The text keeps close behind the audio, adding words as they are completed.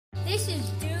This is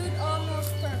Dude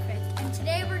Almost Perfect, and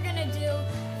today we're gonna do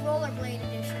rollerblade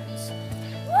editions.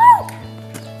 Woo!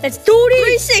 Let's do the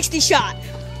 360 shot.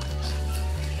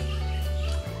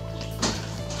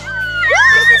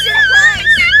 This is your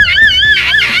prize.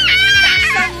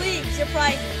 Some leagues, your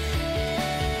prizes.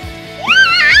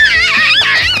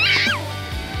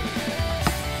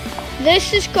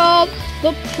 This is called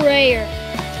the prayer.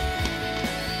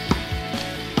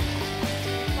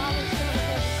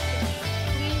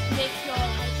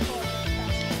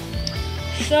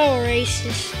 So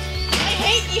racist. I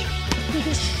hate you.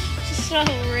 So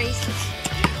racist.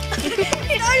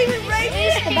 You're not even racist.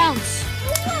 It's the bounce.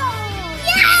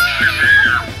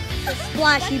 The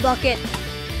splashy bucket.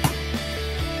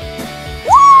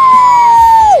 Woo!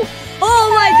 Oh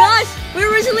my gosh! We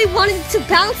originally wanted to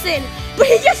bounce in, but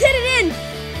he just hit it in.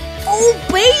 Oh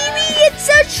baby, it's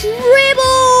a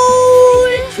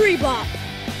triple! Tree bop.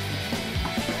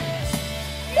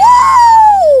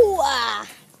 Woo! Ah.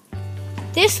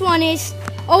 This one is,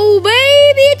 oh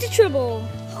baby, it's a triple.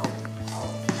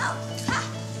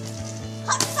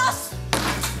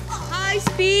 High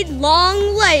speed, long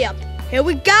layup. Here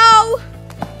we go.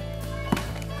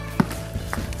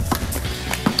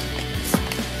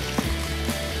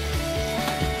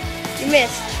 You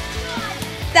missed.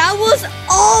 That was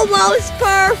almost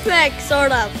perfect,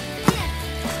 sort of.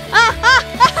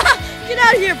 Get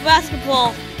out of here,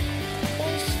 basketball.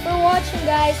 Thanks for watching,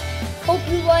 guys. Hope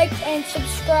you liked and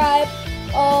subscribe.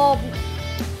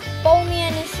 Follow me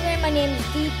on Instagram. My name is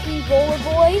DP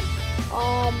Rollerboy.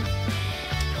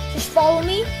 Just follow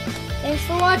me. Thanks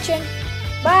for watching.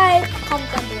 Bye.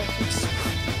 Comment down below, please.